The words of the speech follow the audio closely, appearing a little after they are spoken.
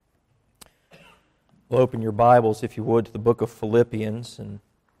Well, open your Bibles, if you would, to the book of Philippians, and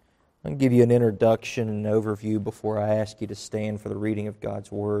I'll give you an introduction and an overview before I ask you to stand for the reading of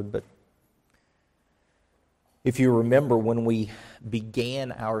God's Word. But if you remember, when we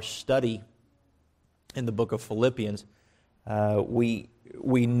began our study in the book of Philippians, we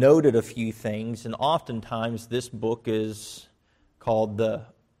noted a few things, and oftentimes this book is called the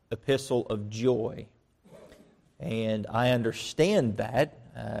Epistle of Joy. And I understand that.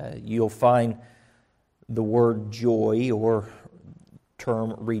 You'll find the word joy or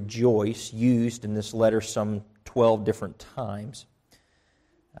term rejoice used in this letter some 12 different times.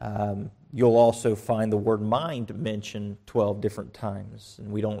 You'll also find the word mind mentioned 12 different times,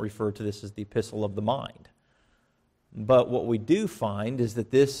 and we don't refer to this as the epistle of the mind. But what we do find is that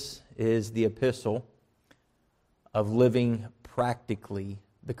this is the epistle of living practically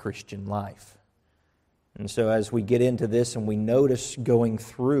the Christian life. And so as we get into this and we notice going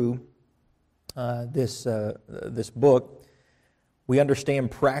through this book, we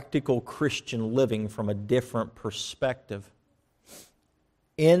understand practical Christian living from a different perspective.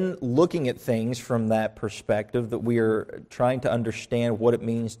 In looking at things from that perspective, that we are trying to understand what it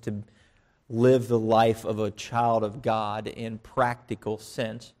means to live the life of a child of God in practical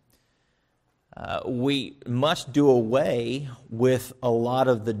sense, we must do away with a lot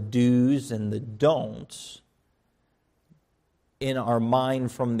of the do's and the don'ts in our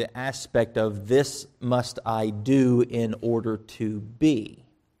mind from the aspect of this must I do in order to be.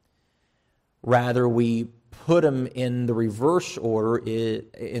 Rather, we put them in the reverse order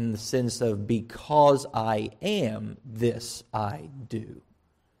in the sense of because I am, this I do.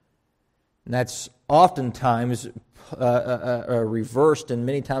 And that's oftentimes reversed, and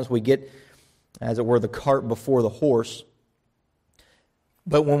many times we get, as it were, the cart before the horse.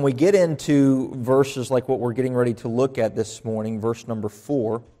 But when we get into verses like what we're getting ready to look at this morning, verse number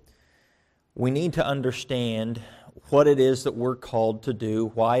 4, we need to understand what it is that we're called to do,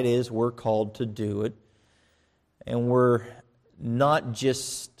 why it is we're called to do it. And we're not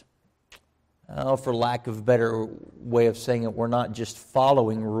just, for lack of a better way of saying it, we're not just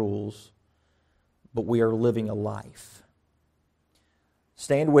following rules, but we are living a life.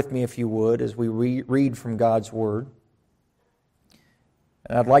 Stand with me, if you would, as we read from God's Word.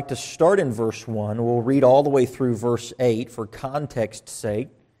 And I'd like to start in verse 1. We'll read all the way through verse 8 for context's sake,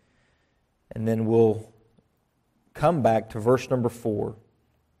 and then we'll come back to verse number 4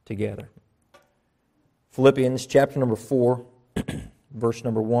 together. Philippians chapter number 4, verse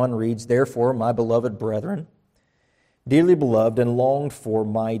number 1 reads, "Therefore, my beloved brethren, dearly beloved and longed for,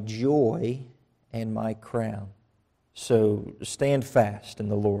 my joy and my crown." So stand fast in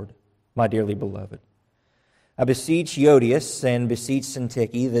the Lord, my dearly beloved. "I beseech Euodias and beseech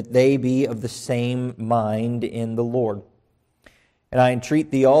Syntyche that they be of the same mind in the Lord. And I entreat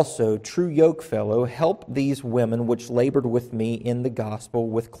thee also, true yokefellow, help these women which labored with me in the gospel,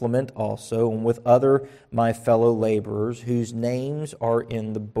 with Clement also, and with other my fellow laborers, whose names are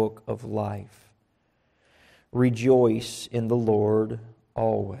in the book of life. Rejoice in the Lord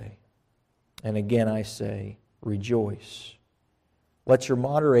always. And again I say, rejoice. Let your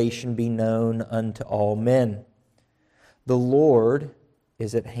moderation be known unto all men. The Lord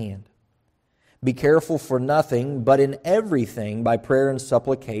is at hand. Be careful for nothing, but in everything, by prayer and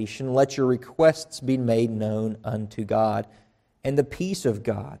supplication, let your requests be made known unto God. And the peace of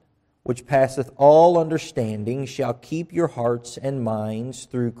God, which passeth all understanding, shall keep your hearts and minds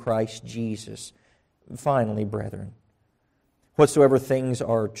through Christ Jesus. Finally, brethren, whatsoever things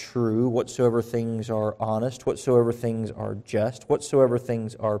are true, whatsoever things are honest, whatsoever things are just, whatsoever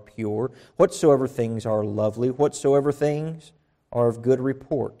things are pure, whatsoever things are lovely, whatsoever things are of good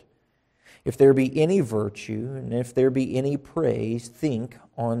report. If there be any virtue, and if there be any praise, think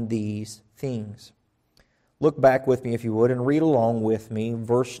on these things." Look back with me, if you would, and read along with me,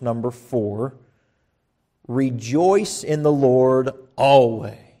 verse number 4. "Rejoice in the Lord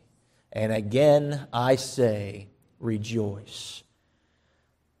always. And again I say, rejoice."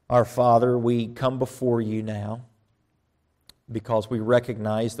 Our Father, we come before you now because we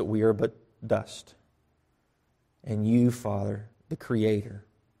recognize that we are but dust. And you, Father, the Creator,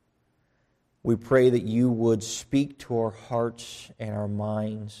 we pray that you would speak to our hearts and our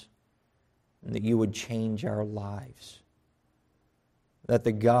minds, and that you would change our lives. That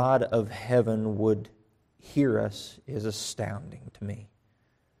the God of heaven would hear us is astounding to me.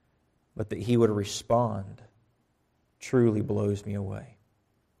 But that He would respond truly blows me away.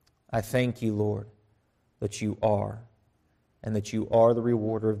 I thank you, Lord, that you are, and that you are the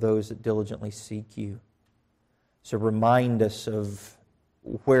rewarder of those that diligently seek you. So remind us of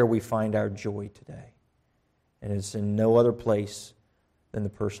where we find our joy today. And it's in no other place than the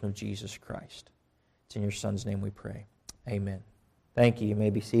person of Jesus Christ. It's in your Son's name we pray. Amen. Thank you. You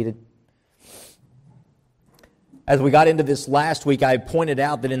may be seated. As we got into this last week, I pointed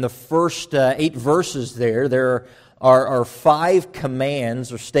out that in the first 8 verses there are 5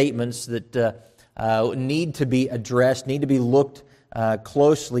 commands or statements that need to be addressed, need to be looked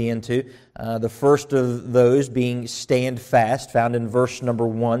closely into. The first of those being stand fast, found in verse number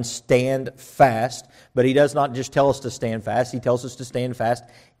 1, stand fast. But he does not just tell us to stand fast, he tells us to stand fast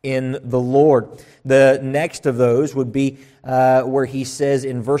in the Lord. The next of those would be where he says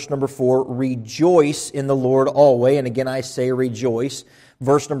in verse number 4, rejoice in the Lord always. And again I say rejoice.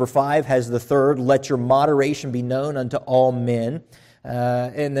 Verse number 5 has the third, let your moderation be known unto all men.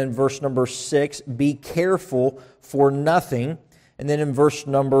 And then verse number 6, be careful for nothing. And then in verse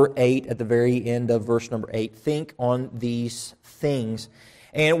number 8, at the very end of verse number 8, think on these things.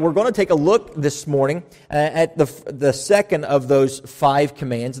 And we're going to take a look this morning at the second of those 5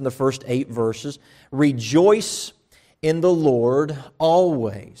 commands in the first 8 verses. Rejoice in the Lord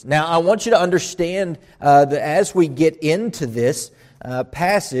always. Now, I want you to understand that as we get into this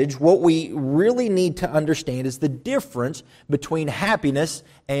passage, what we really need to understand is the difference between happiness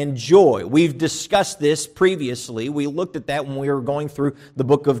and joy. We've discussed this previously. We looked at that when we were going through the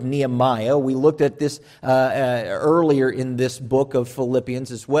book of Nehemiah. We looked at this earlier in this book of Philippians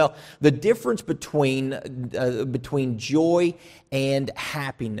as well. The difference between joy and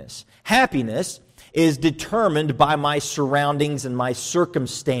happiness. Happiness is determined by my surroundings and my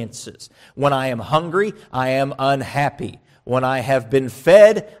circumstances. When I am hungry, I am unhappy. When I have been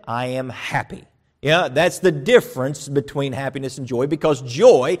fed, I am happy. Yeah, that's the difference between happiness and joy, because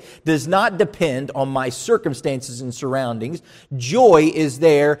joy does not depend on my circumstances and surroundings. Joy is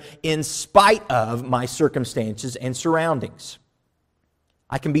there in spite of my circumstances and surroundings.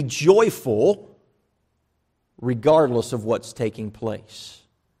 I can be joyful regardless of what's taking place.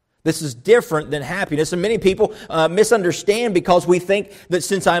 This is different than happiness, and many people misunderstand because we think that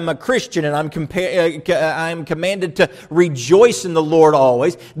since I'm a Christian and I'm commanded to rejoice in the Lord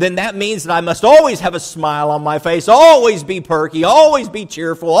always, then that means that I must always have a smile on my face, always be perky, always be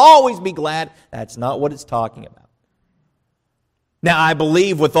cheerful, always be glad. That's not what it's talking about. Now, I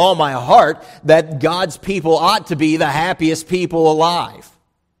believe with all my heart that God's people ought to be the happiest people alive.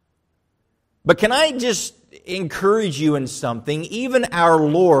 But can I just encourage you in something? Even our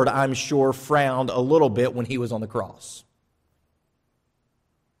Lord, I'm sure, frowned a little bit when He was on the cross.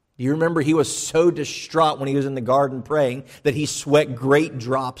 Do you remember He was so distraught when He was in the garden praying that He sweat great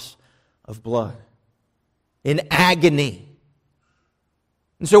drops of blood in agony?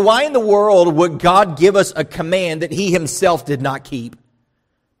 And so why in the world would God give us a command that He Himself did not keep?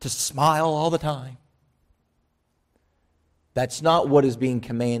 To smile all the time. That's not what is being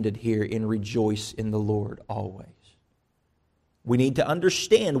commanded here in rejoice in the Lord always. We need to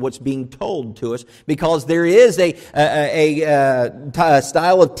understand what's being told to us, because there is a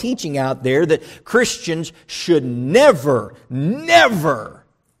style of teaching out there that Christians should never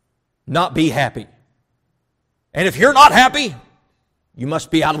not be happy. And if you're not happy, you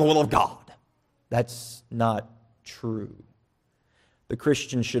must be out of the will of God. That's not true. The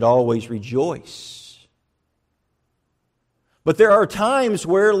Christian should always rejoice. But there are times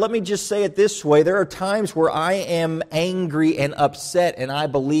where, let me just say it this way, there are times where I am angry and upset, and I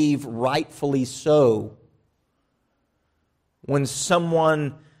believe rightfully so, when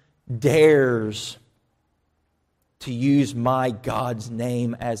someone dares to use my God's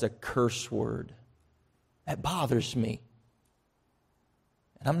name as a curse word. That bothers me.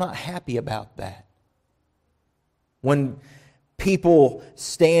 And I'm not happy about that. When people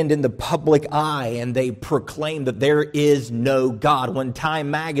stand in the public eye and they proclaim that there is no God. When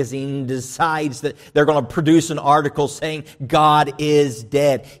Time magazine decides that they're going to produce an article saying God is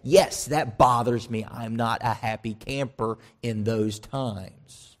dead. Yes, that bothers me. I'm not a happy camper in those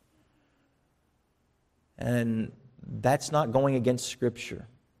times. And that's not going against Scripture.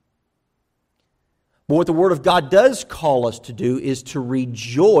 But what the Word of God does call us to do is to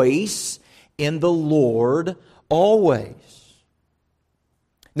rejoice in the Lord always.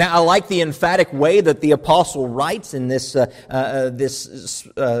 Now, I like the emphatic way that the apostle writes in this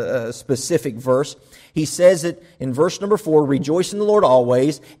specific verse. He says it in verse number 4, rejoice in the Lord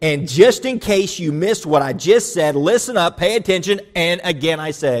always. And just in case you missed what I just said, listen up, pay attention, and again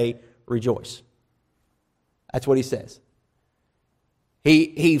I say, rejoice. That's what he says.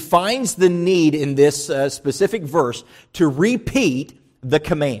 He finds the need in this specific verse to repeat the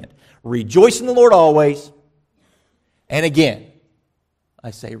command. Rejoice in the Lord always. And again, I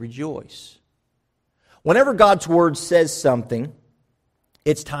say rejoice. Whenever God's Word says something,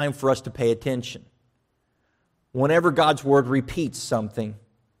 it's time for us to pay attention. Whenever God's Word repeats something,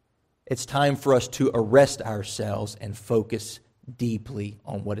 It's time for us to arrest ourselves and focus deeply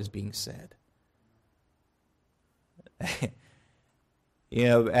on what is being said. You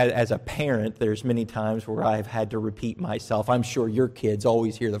know, as a parent, there's many times where I've had to repeat myself. I'm sure your kids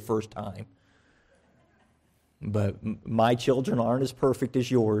always hear the first time. But my children aren't as perfect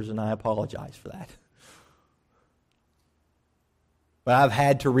as yours, and I apologize for that. But I've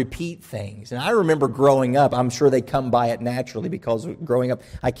had to repeat things. And I remember growing up, I'm sure they come by it naturally, because growing up,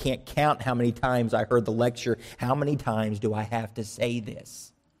 I can't count how many times I heard the lecture, how many times do I have to say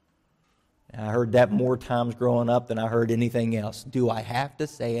this? And I heard that more times growing up than I heard anything else. Do I have to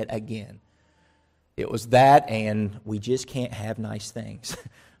say it again? It was that, and we just can't have nice things.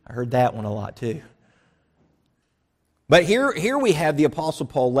 I heard that one a lot too. But here we have the Apostle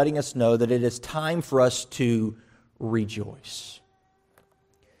Paul letting us know that it is time for us to rejoice.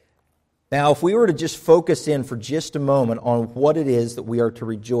 Now, if we were to just focus in for just a moment on what it is that we are to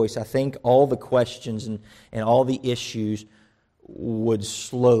rejoice, I think all the questions and all the issues would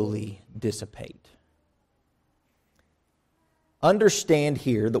slowly dissipate. Understand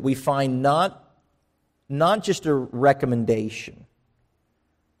here that we find not just a recommendation,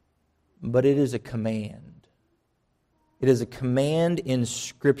 but it is a command. It is a command in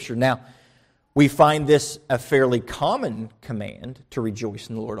Scripture. Now, we find this a fairly common command to rejoice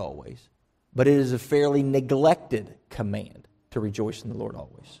in the Lord always, but it is a fairly neglected command to rejoice in the Lord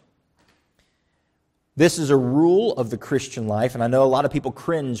always. This is a rule of the Christian life, and I know a lot of people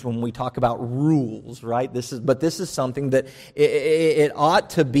cringe when we talk about rules, right? But this is something that it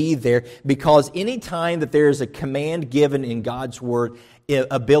ought to be there, because any time that there is a command given in God's Word,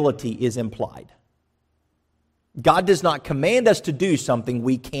 ability is implied. God does not command us to do something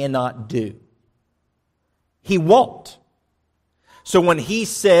we cannot do. He won't. So when He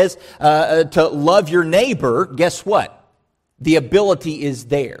says to love your neighbor, guess what? The ability is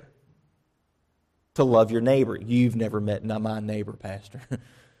there to love your neighbor. You've never met my neighbor, Pastor.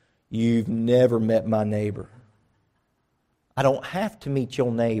 You've never met my neighbor. I don't have to meet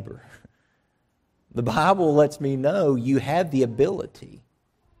your neighbor. The Bible lets me know you have the ability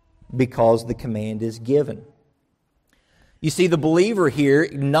because the command is given. You see, the believer here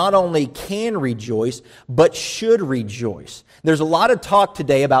not only can rejoice, but should rejoice. There's a lot of talk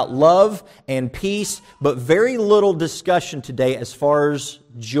today about love and peace, but very little discussion today as far as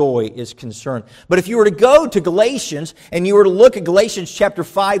joy is concerned. But if you were to go to Galatians and you were to look at Galatians chapter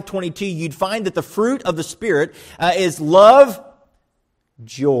 5:22, you'd find that the fruit of the Spirit is love,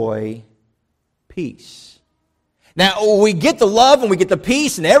 joy, peace. Now, we get the love and we get the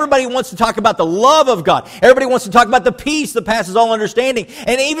peace, and everybody wants to talk about the love of God. Everybody wants to talk about the peace that passes all understanding.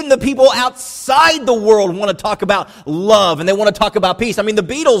 And even the people outside the world want to talk about love, and they want to talk about peace. I mean, the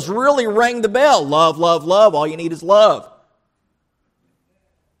Beatles really rang the bell. Love, love, love. All you need is love.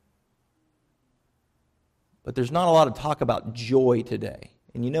 But there's not a lot of talk about joy today.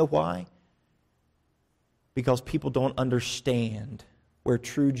 And you know why? Because people don't understand where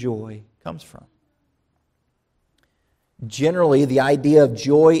true joy comes from. Generally, the idea of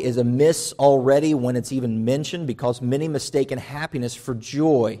joy is amiss already when it's even mentioned, because many mistaken happiness for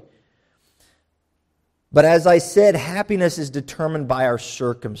joy. But as I said, happiness is determined by our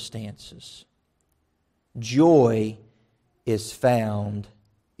circumstances. Joy is found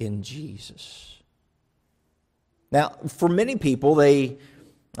in Jesus. Now, for many people,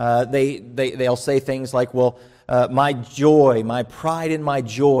 they'll say things like, well, my joy, my pride and my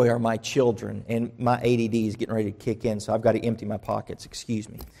joy are my children. And my ADD is getting ready to kick in, so I've got to empty my pockets. Excuse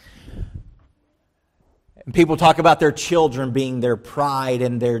me. And people talk about their children being their pride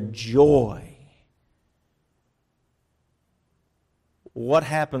and their joy. What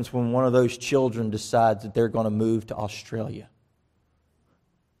happens when one of those children decides that they're going to move to Australia?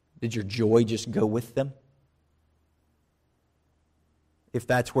 Did your joy just go with them? If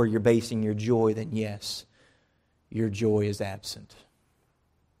that's where you're basing your joy, then yes, your joy is absent.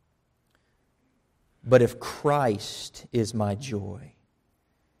 But if Christ is my joy,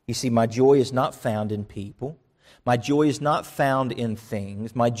 you see, my joy is not found in people. My joy is not found in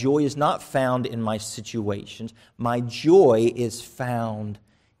things. My joy is not found in my situations. My joy is found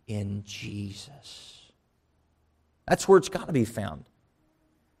in Jesus. That's where it's got to be found.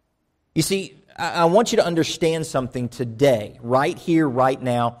 You see, I want you to understand something today, right here, right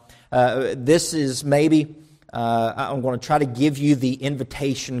now. This is maybe, I'm going to try to give you the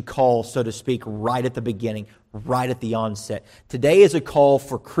invitation call, so to speak, right at the beginning, right at the onset. Today is a call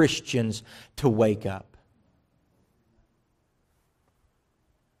for Christians to wake up.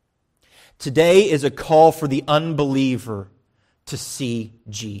 Today is a call for the unbeliever to see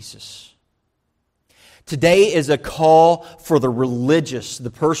Jesus. Today is a call for the religious,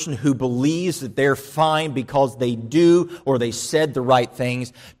 the person who believes that they're fine because they do or they said the right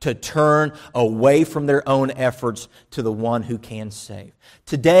things, to turn away from their own efforts to the one who can save.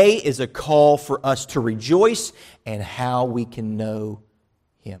 Today is a call for us to rejoice and how we can know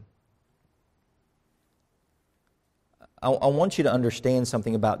Him. I want you to understand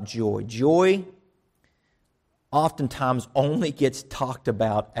something about joy. Joy oftentimes only gets talked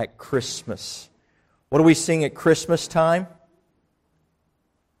about at Christmas. What do we sing at Christmas time?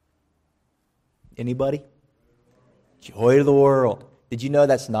 Anybody? Joy to the world. Did you know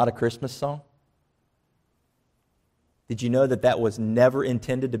that's not a Christmas song? Did you know that that was never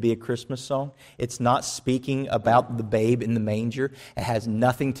intended to be a Christmas song? It's not speaking about the babe in the manger. It has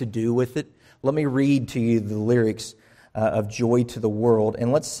nothing to do with it. Let me read to you the lyrics of Joy to the World,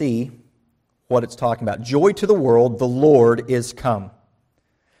 and let's see what it's talking about. Joy to the world, the Lord is come.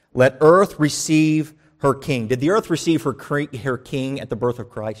 Let earth receive her king. Did the earth receive her king at the birth of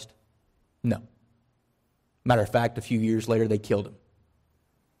Christ? No. Matter of fact, a few years later, they killed him.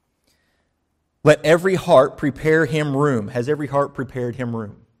 Let every heart prepare him room. Has every heart prepared him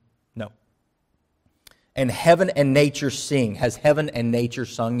room? No. And heaven and nature sing. Has heaven and nature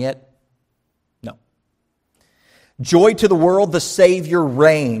sung yet? No. Joy to the world, the Savior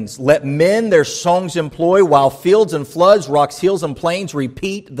reigns. Let men their songs employ, while fields and floods, rocks, hills, and plains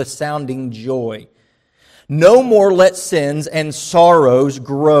repeat the sounding joy. No more let sins and sorrows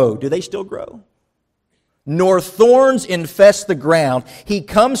grow. Do they still grow? Nor thorns infest the ground. He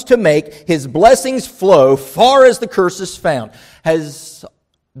comes to make His blessings flow far as the curse is found. Has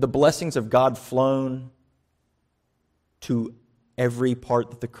the blessings of God flown to every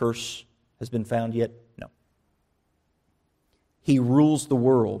part that the curse has been found yet? No. He rules the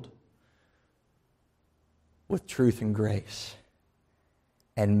world with truth and grace,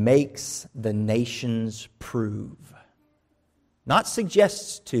 and makes the nations prove. Not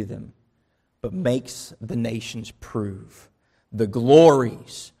suggests to them, but makes the nations prove the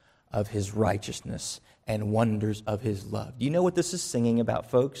glories of His righteousness and wonders of His love. Do you know what this is singing about,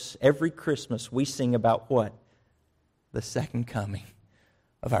 folks? Every Christmas we sing about what? The second coming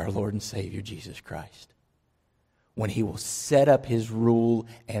of our Lord and Savior Jesus Christ, when He will set up His rule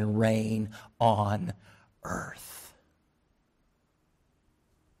and reign on earth.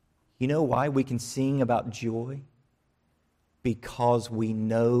 You know why we can sing about joy? Because we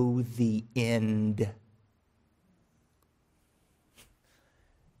know the end.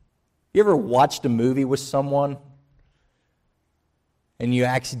 You ever watched a movie with someone and you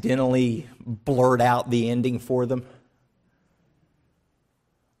accidentally blurt out the ending for them?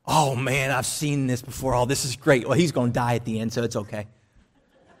 Oh man, I've seen this before. Oh, this is great. Well, he's going to die at the end, so it's okay.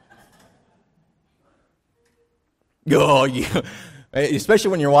 Oh, yeah. Especially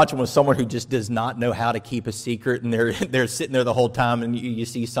when you're watching with someone who just does not know how to keep a secret, and they're sitting there the whole time, and you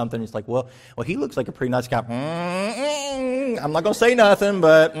see something, it's like, well, he looks like a pretty nice guy. I'm not going to say nothing,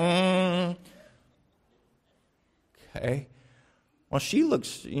 but okay. Well,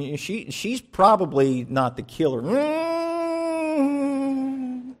 she's probably not the killer.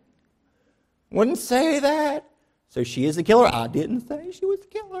 Wouldn't say that. So she is the killer. I didn't say she was the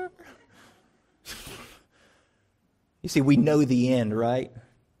killer. You see, we know the end, right?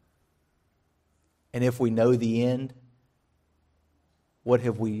 And if we know the end, what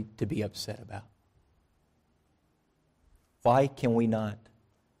have we to be upset about? Why can we not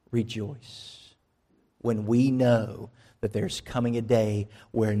rejoice when we know that there's coming a day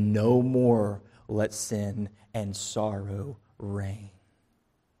where no more let sin and sorrow reign?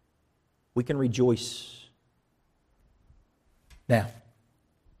 We can rejoice. Now,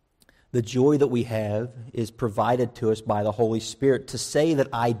 the joy that we have is provided to us by the Holy Spirit. To say that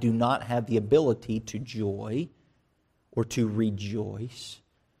I do not have the ability to joy or to rejoice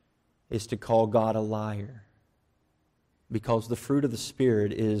is to call God a liar. Because the fruit of the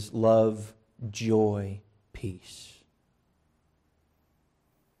Spirit is love, joy, peace.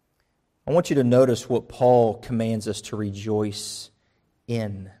 I want you to notice what Paul commands us to rejoice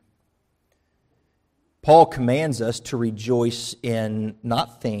in. Paul commands us to rejoice in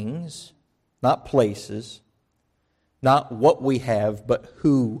not things, not places, not what we have, but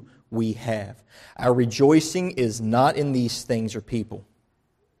who we have. Our rejoicing is not in these things or people.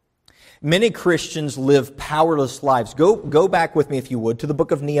 Many Christians live powerless lives. Go back with me, if you would, to the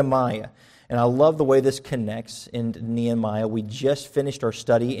book of Nehemiah. And I love the way this connects in Nehemiah. We just finished our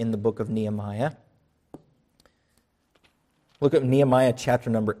study in the book of Nehemiah. Look at Nehemiah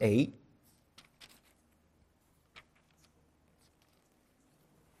chapter number 8.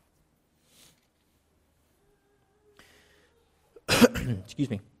 Excuse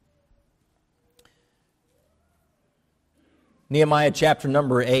me. Nehemiah chapter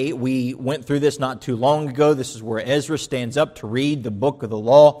number 8, we went through this not too long ago. This is where Ezra stands up to read the book of the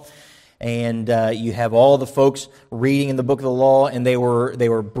law. And you have all the folks reading in the book of the law, and they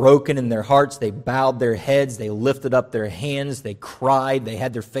were broken in their hearts. They bowed their heads. They lifted up their hands. They cried. They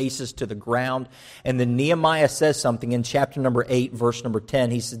had their faces to the ground. And then Nehemiah says something in chapter number 8, verse number 10.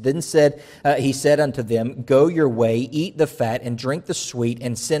 He said unto them, Go your way, eat the fat, and drink the sweet,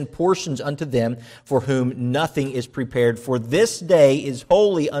 and send portions unto them for whom nothing is prepared. For this day is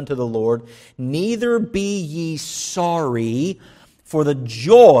holy unto the Lord. Neither be ye sorry, for the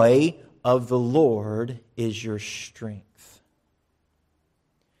joy of the Lord is your strength.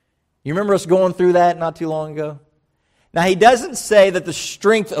 You remember us going through that not too long ago? Now, he doesn't say that the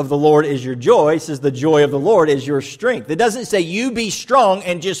strength of the Lord is your joy. He says the joy of the Lord is your strength. It doesn't say you be strong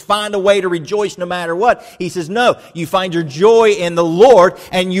and just find a way to rejoice no matter what. He says, no, you find your joy in the Lord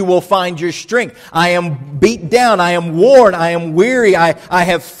and you will find your strength. I am beat down. I am worn. I am weary. I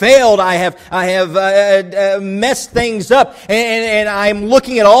have failed. I have messed things up. And I'm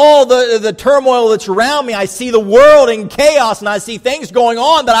looking at all the turmoil that's around me. I see the world in chaos and I see things going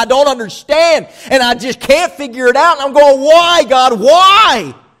on that I don't understand. And I just can't figure it out. And I'm going, why, God,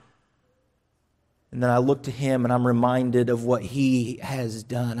 why? And then I look to Him and I'm reminded of what He has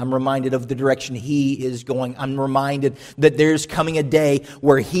done. I'm reminded of the direction He is going. I'm reminded that there's coming a day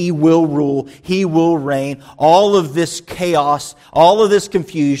where He will rule, He will reign. All of this chaos, all of this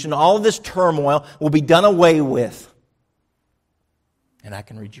confusion, all of this turmoil will be done away with. And I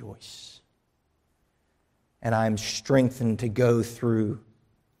can rejoice. And I'm strengthened to go through.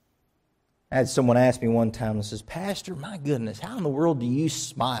 I had someone ask me one time and says, Pastor, my goodness, how in the world do you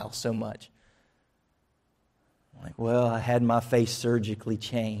smile so much? I'm like, well, I had my face surgically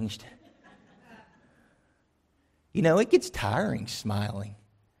changed. You know, it gets tiring smiling.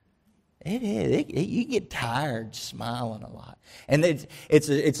 It is. You get tired smiling a lot. And it's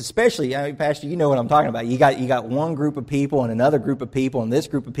especially, I mean, Pastor, you know what I'm talking about. You got one group of people and another group of people, and this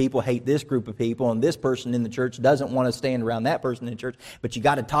group of people hate this group of people, and this person in the church doesn't want to stand around that person in the church, but you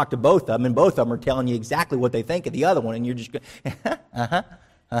got to talk to both of them, and both of them are telling you exactly what they think of the other one, and you're just going,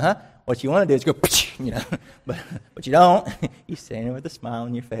 What you want to do is go, you know, but you don't. You stand there with a smile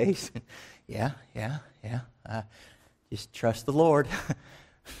on your face. Yeah. Just trust the Lord.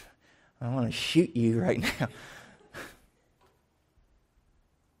 I want to shoot you right now.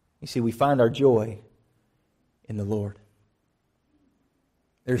 You see, we find our joy in the Lord.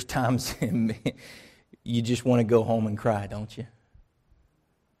 There's times you just want to go home and cry, don't you?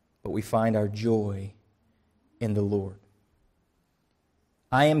 But we find our joy in the Lord.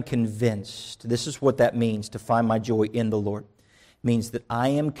 I am convinced, this is what that means, to find my joy in the Lord. It means that I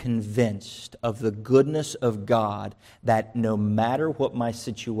am convinced of the goodness of God, that no matter what my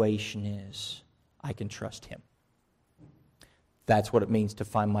situation is, I can trust Him. That's what it means to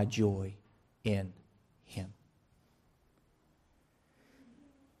find my joy in Him.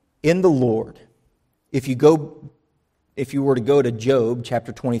 In the Lord, if you were to go to Job,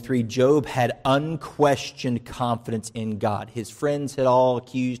 chapter 23, Job had unquestioned confidence in God. His friends had all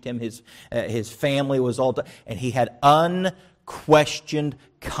accused him. His family was all... And he had unquestioned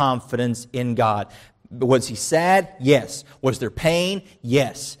confidence in God. Was he sad? Yes. Was there pain?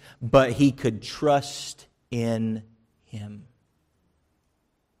 Yes. But he could trust in Him.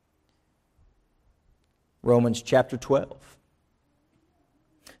 Romans chapter 12.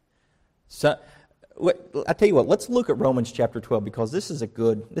 So... I tell you what, let's look at Romans chapter 12 because this is a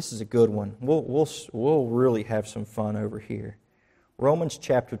good one. We'll really have some fun over here. Romans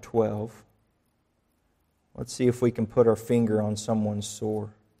chapter 12. Let's see if we can put our finger on someone's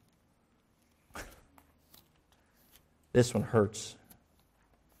sore. This one hurts.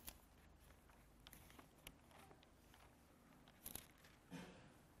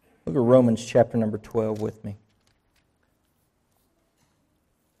 Look at Romans chapter number 12 with me.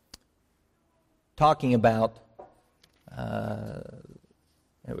 Talking about, there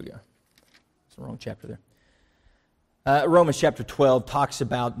we go. It's the wrong chapter there. Romans chapter 12 talks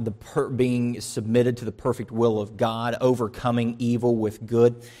about being submitted to the perfect will of God, overcoming evil with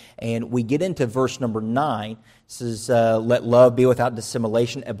good. And we get into verse number 9. It says, let love be without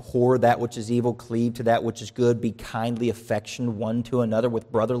dissimulation, abhor that which is evil, cleave to that which is good, be kindly affectioned one to another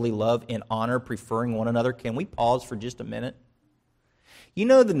with brotherly love and honor, preferring one another. Can we pause for just a minute? You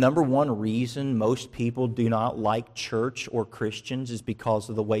know the number one reason most people do not like church or Christians is because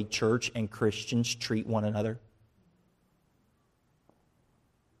of the way church and Christians treat one another?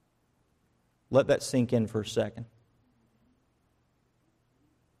 Let that sink in for a second.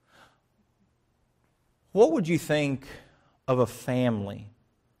 What would you think of a family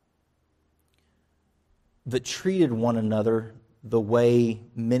that treated one another the way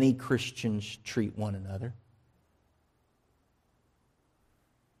many Christians treat one another.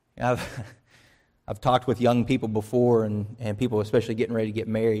 I've talked with young people before, and people especially getting ready to get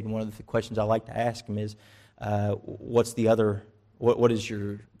married, and one of the questions I like to ask them is, what does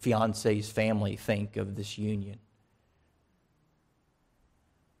your fiance's family think of this union?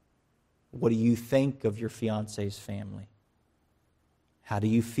 What do you think of your fiance's family? How do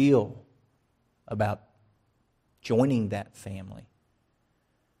you feel about joining that family?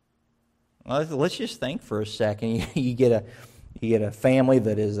 Well, let's just think for a second. You get a family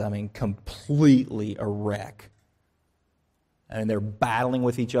that is, completely a wreck. And they're battling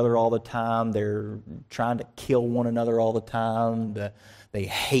with each other all the time. They're trying to kill one another all the time. They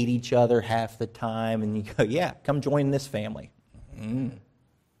hate each other half the time. And you go, yeah, come join this family. I'm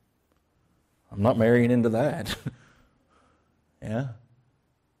not marrying into that. Yeah.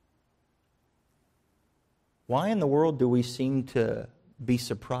 Why in the world do we seem to be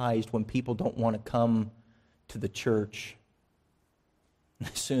surprised when people don't want to come to the church?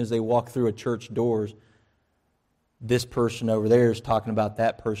 As soon as they walk through a church doors, this person over there is talking about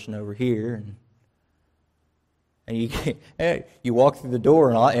that person over here, and you walk through the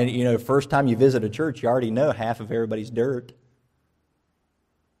door, and first time you visit a church, you already know half of everybody's dirt.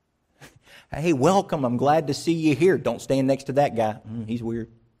 Hey, welcome! I'm glad to see you here. Don't stand next to that guy. He's weird.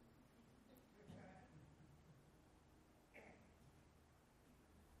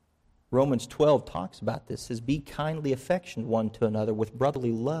 Romans 12 talks about this. It says, be kindly affectioned one to another with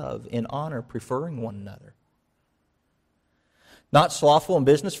brotherly love, in honor, preferring one another. Not slothful in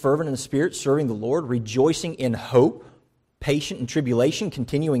business, fervent in the spirit, serving the Lord, rejoicing in hope, patient in tribulation,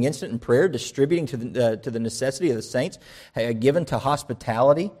 continuing instant in prayer, distributing to the necessity of the saints, given to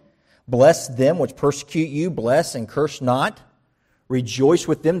hospitality. Bless them which persecute you, bless and curse not. Rejoice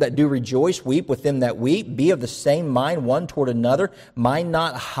with them that do rejoice, weep with them that weep. Be of the same mind one toward another. Mind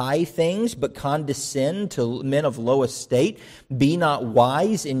not high things, but condescend to men of low estate. Be not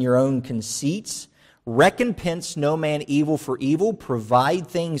wise in your own conceits. Recompense no man evil for evil. Provide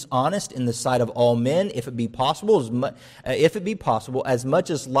things honest in the sight of all men. If it be possible, as much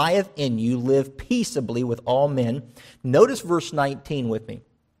as lieth in you, live peaceably with all men. Notice verse 19 with me.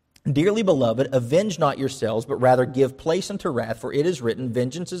 Dearly beloved, avenge not yourselves, but rather give place unto wrath, for it is written,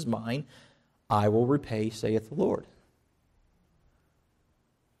 vengeance is mine, I will repay, saith the Lord.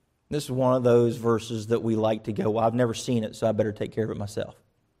 This is one of those verses that we like to go, well, I've never seen it, so I better take care of it myself.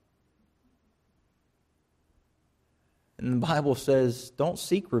 And the Bible says, don't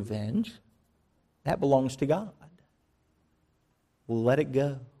seek revenge. That belongs to God. Let it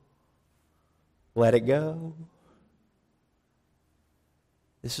go. Let it go.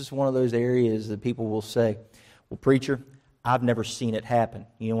 This is one of those areas that people will say, well, preacher, I've never seen it happen.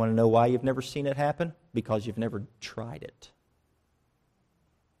 You want to know why you've never seen it happen? Because you've never tried it.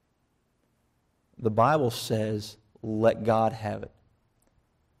 The Bible says, let God have it.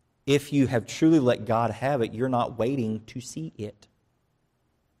 If you have truly let God have it, you're not waiting to see it.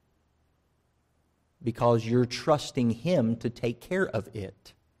 Because you're trusting Him to take care of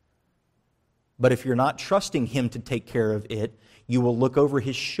it. But if you're not trusting Him to take care of it, you will look over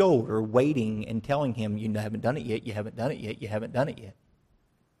His shoulder waiting and telling Him, you haven't done it yet, you haven't done it yet, you haven't done it yet.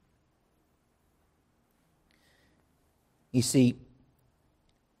 You see,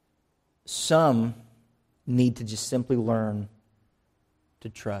 some need to just simply learn to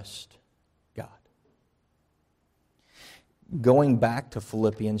trust God. Going back to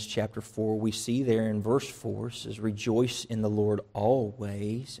Philippians chapter 4, we see there in verse 4, it says, rejoice in the Lord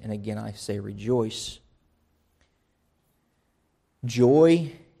always. And again, I say rejoice.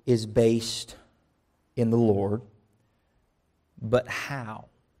 Joy is based in the Lord, but how?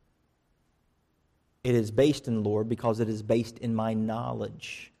 It is based in the Lord because it is based in my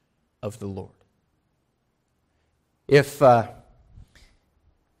knowledge of the Lord. If I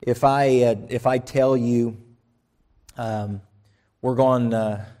tell you we're going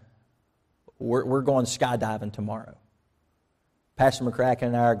skydiving tomorrow, Pastor McCracken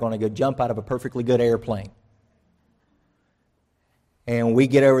and I are going to go jump out of a perfectly good airplane. And we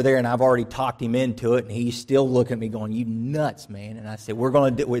get over there, and I've already talked him into it, and he's still looking at me going, you nuts, man. And I said,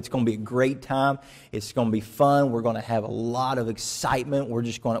 it's going to be a great time. It's going to be fun. We're going to have a lot of excitement. We're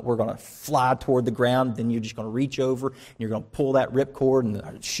going to fly toward the ground. Then you're just going to reach over, and you're going to pull that ripcord, and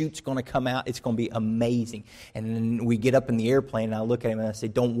the chute's going to come out. It's going to be amazing. And then we get up in the airplane, and I look at him, and I say,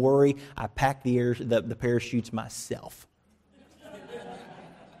 don't worry, I packed the parachutes myself.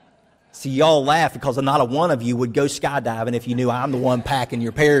 See, y'all laugh because not a one of you would go skydiving if you knew I'm the one packing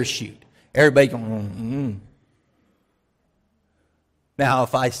your parachute. Everybody going, Now,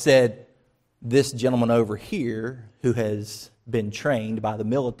 if I said, this gentleman over here who has been trained by the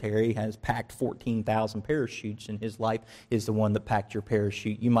military, has packed 14,000 parachutes, and his life is the one that packed your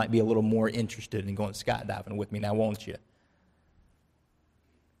parachute. You might be a little more interested in going skydiving with me now, won't you?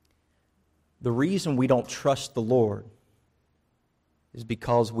 The reason we don't trust the Lord is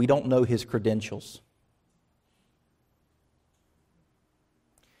because we don't know His credentials.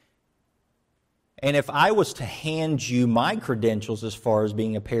 And if I was to hand you my credentials as far as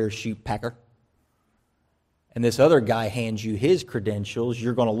being a parachute packer, and this other guy hands you his credentials,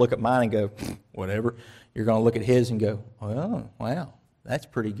 you're going to look at mine and go, whatever. You're going to look at his and go, oh, wow, that's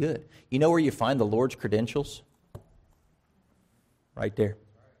pretty good. You know where you find the Lord's credentials? Right there.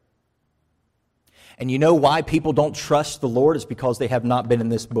 And you know why people don't trust the Lord? It's because they have not been in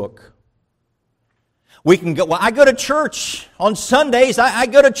this book. We can go, well, I go to church on Sundays. I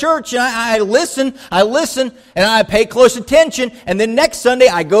go to church and I listen, and I pay close attention. And then next Sunday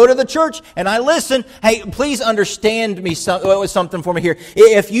I go to the church and I listen. Hey, please understand me something for me here.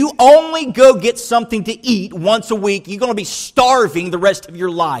 If you only go get something to eat once a week, you're going to be starving the rest of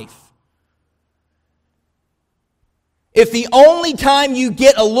your life. If the only time you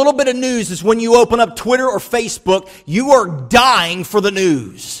get a little bit of news is when you open up Twitter or Facebook, you are dying for the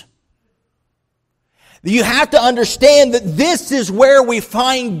news. You have to understand that this is where we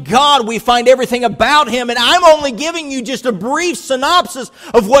find God. We find everything about Him. And I'm only giving you just a brief synopsis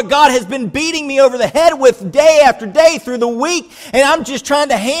of what God has been beating me over the head with day after day through the week. And I'm just trying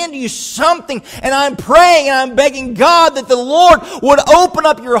to hand you something. And I'm praying and I'm begging God that the Lord would open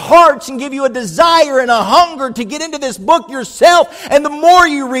up your hearts and give you a desire and a hunger to get into this book yourself. And the more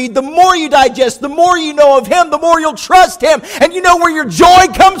you read, the more you digest, the more you know of Him, the more you'll trust Him. And you know where your joy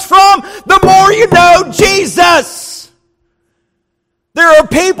comes from? The more you know Jesus. There are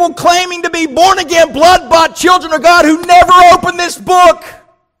people claiming to be born again, blood-bought children of God who never opened this book.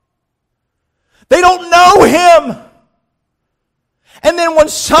 They don't know Him. And then when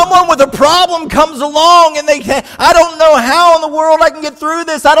someone with a problem comes along and I don't know how in the world I can get through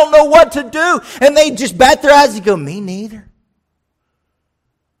this, I don't know what to do, and they just bat their eyes and go, me neither.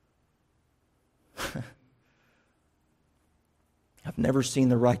 I've never seen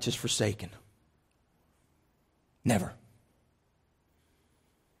the righteous forsaken. Never.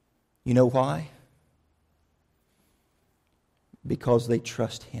 You know why? Because they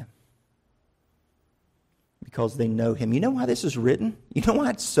trust Him. Because they know Him. You know why this is written? You know why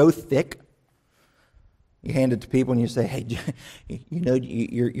it's so thick? You hand it to people and you say, hey, you know,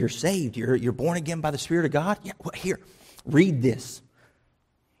 you're saved. You're born again by the Spirit of God. Yeah, well, here, read this.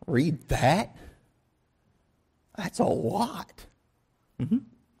 Read that? That's a lot. Mm-hmm.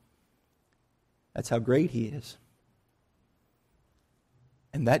 That's how great He is.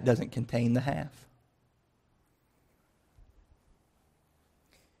 And that doesn't contain the half.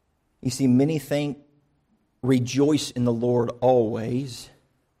 You see, many think rejoice in the Lord always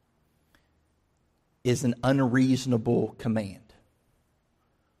is an unreasonable command.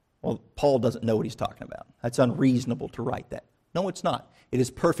 Well, Paul doesn't know what he's talking about. That's unreasonable to write that. No, it's not. It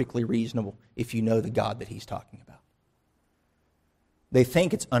is perfectly reasonable if you know the God that he's talking about. They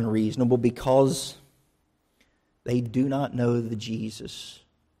think it's unreasonable because they do not know the Jesus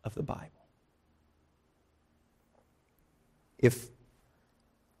of the Bible. If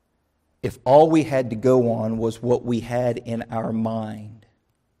all we had to go on was what we had in our mind,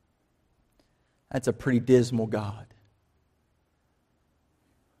 that's a pretty dismal God.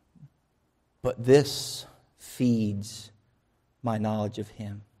 But this feeds my knowledge of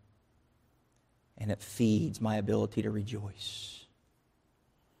Him, and it feeds my ability to rejoice.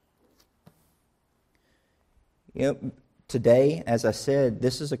 You know, today, as I said,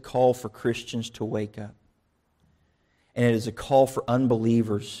 this is a call for Christians to wake up. And it is a call for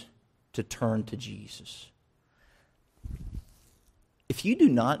unbelievers to turn to Jesus. If you do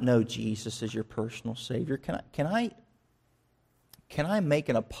not know Jesus as your personal Savior, can I make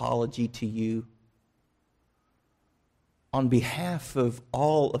an apology to you on behalf of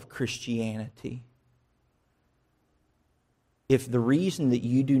all of Christianity? If the reason that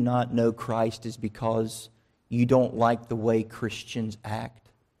you do not know Christ is because you don't like the way Christians act,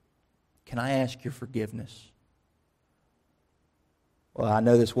 can I ask your forgiveness? Well, I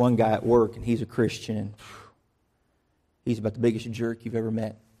know this one guy at work, and he's a Christian, and he's about the biggest jerk you've ever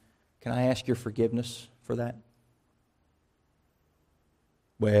met. Can I ask your forgiveness for that?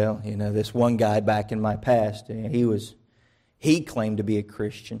 Well, you know, this one guy back in my past, he claimed to be a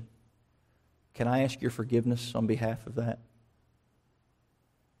Christian. Can I ask your forgiveness on behalf of that?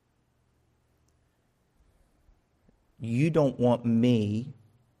 You don't want me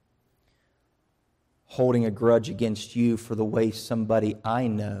holding a grudge against you for the way somebody I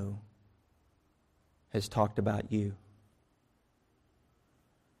know has talked about you.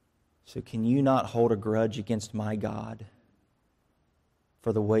 So can you not hold a grudge against my God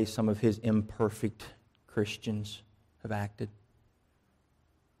for the way some of His imperfect Christians have acted?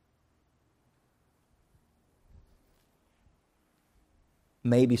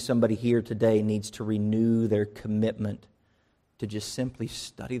 Maybe somebody here today needs to renew their commitment to just simply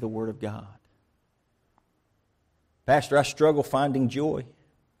study the Word of God. Pastor, I struggle finding joy.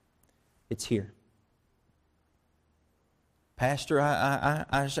 It's here. Pastor,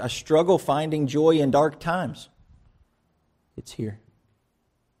 I struggle finding joy in dark times. It's here.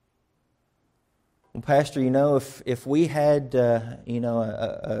 Well, Pastor, if we had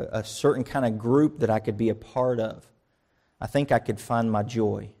a certain kind of group that I could be a part of, I think I could find my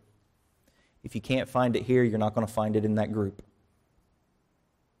joy. If you can't find it here, you're not going to find it in that group.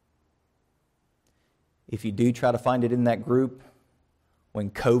 If you do try to find it in that group, when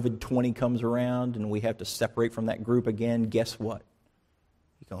COVID-20 comes around and we have to separate from that group again, guess what?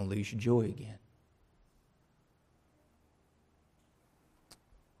 You're going to lose your joy again.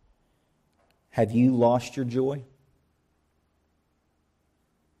 Have you lost your joy?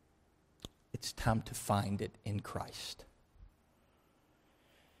 It's time to find it in Christ.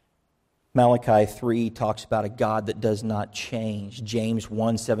 Malachi 3 talks about a God that does not change. James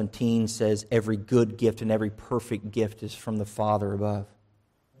 1:17 says, every good gift and every perfect gift is from the Father above.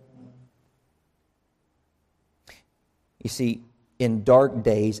 You see, in dark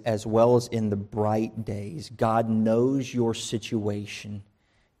days as well as in the bright days, God knows your situation.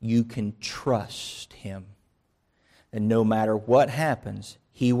 You can trust Him. And no matter what happens,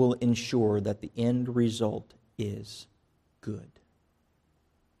 He will ensure that the end result is good.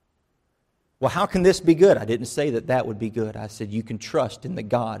 Well, how can this be good? I didn't say that would be good. I said you can trust in the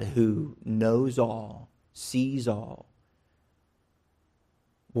God who knows all, sees all,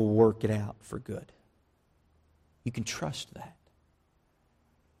 will work it out for good. You can trust that.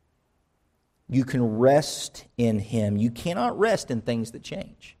 You can rest in Him. You cannot rest in things that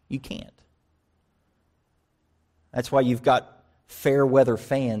change. You can't. That's why you've got fair weather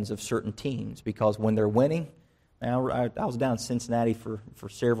fans of certain teams, because when they're winning, now I was down in Cincinnati for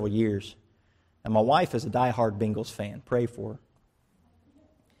several years, and my wife is a diehard Bengals fan. Pray for her.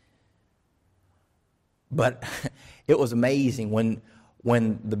 But it was amazing when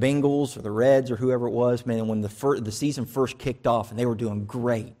the Bengals or the Reds or whoever it was, man, when the season first kicked off and they were doing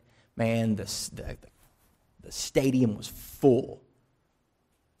great, man, the stadium was full.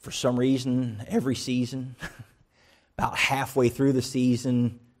 For some reason, every season, about halfway through the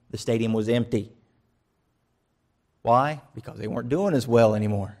season, the stadium was empty. Why? Because they weren't doing as well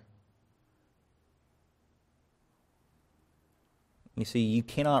anymore. You see, you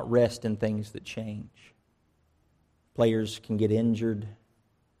cannot rest in things that change. Players can get injured.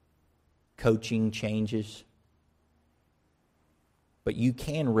 Coaching changes. But you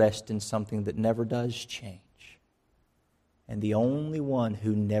can rest in something that never does change. And the only one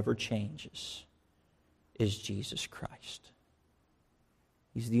who never changes is Jesus Christ.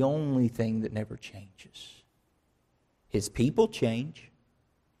 He's the only thing that never changes. His people change,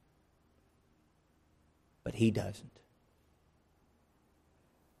 but He doesn't.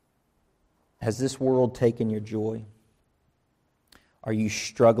 Has this world taken your joy? Are you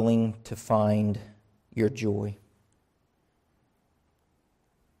struggling to find your joy?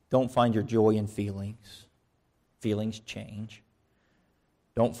 Don't find your joy in feelings. Feelings change.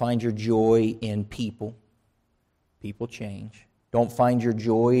 Don't find your joy in people. People change. Don't find your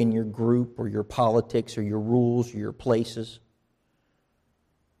joy in your group or your politics or your rules or your places.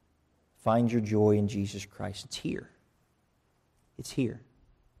 Find your joy in Jesus Christ. It's here. It's here.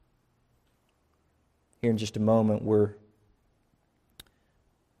 Here in just a moment, we're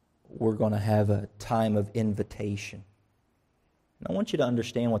going to have a time of invitation. And I want you to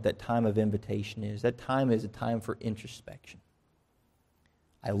understand what that time of invitation is. That time is a time for introspection.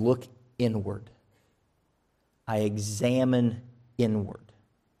 I look inward. I examine inward.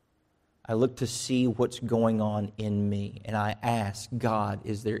 I look to see what's going on in me. And I ask God,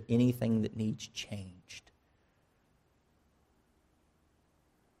 is there anything that needs changed?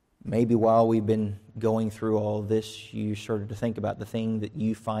 Maybe while we've been going through all this, you started to think about the thing that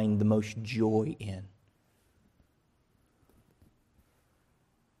you find the most joy in.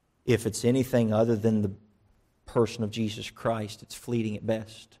 If it's anything other than the person of Jesus Christ, it's fleeting at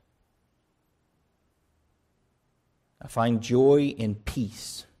best. I find joy in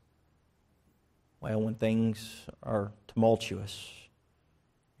peace. Well, when things are tumultuous,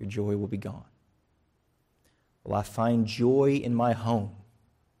 your joy will be gone. Well, I find joy in my home.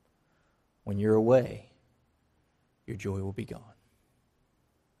 When you're away, your joy will be gone.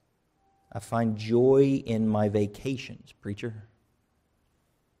 I find joy in my vacations, preacher.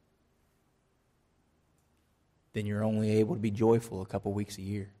 then you're only able to be joyful a couple weeks a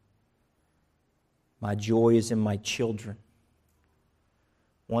year. My joy is in my children.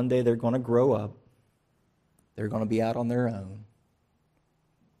 One day they're going to grow up. They're going to be out on their own.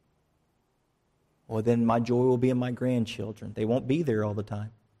 Well, then my joy will be in my grandchildren. They won't be there all the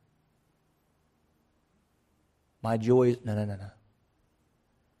time. My joy is... No.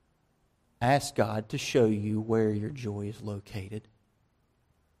 Ask God to show you where your joy is located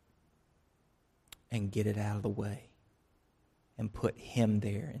and get it out of the way and put Him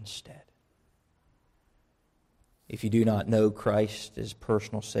there instead. If you do not know Christ as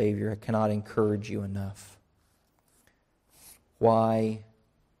personal Savior, I cannot encourage you enough. Why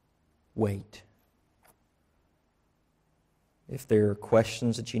wait? If there are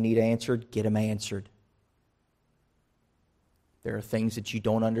questions that you need answered, get them answered. There are things that you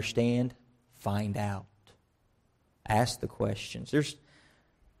don't understand, find out. Ask the questions.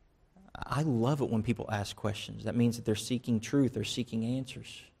 I love it when people ask questions. That means that they're seeking truth, they're seeking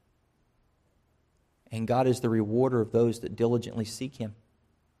answers. And God is the rewarder of those that diligently seek Him.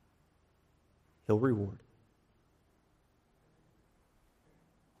 He'll reward.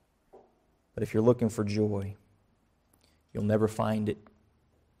 But if you're looking for joy, you'll never find it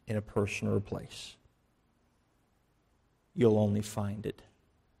in a person or a place. You'll only find it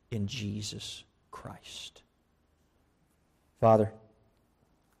in Jesus Christ. Father,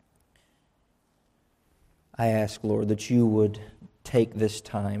 I ask, Lord, that you would take this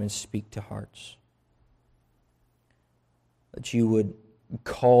time and speak to hearts. That you would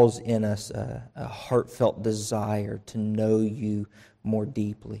cause in us a heartfelt desire to know you more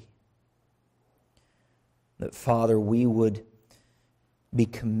deeply. That, Father, we would be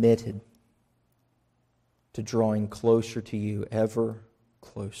committed to drawing closer to you, ever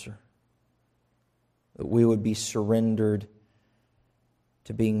closer. That we would be surrendered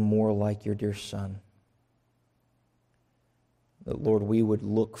to being more like your dear Son. That, Lord, we would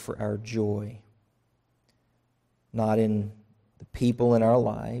look for our joy, not in the people in our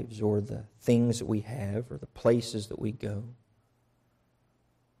lives or the things that we have or the places that we go,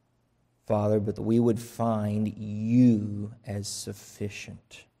 Father, but that we would find you as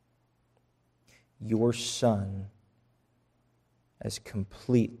sufficient, your Son as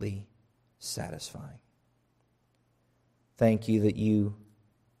completely satisfying. Thank you that you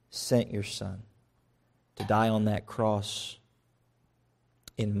sent your Son to die on that cross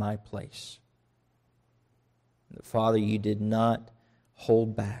in my place. Father, you did not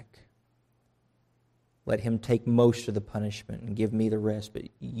hold back. Let him take most of the punishment and give me the rest, but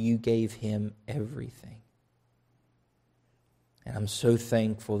you gave him everything. And I'm so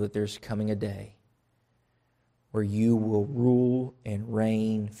thankful that there's coming a day where you will rule and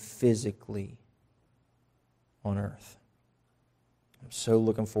reign physically on earth. I'm so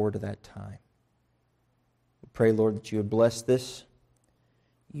looking forward to that time. We pray, Lord, that you would bless this,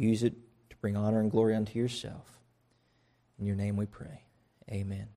 use it to bring honor and glory unto yourself. In your name we pray. Amen.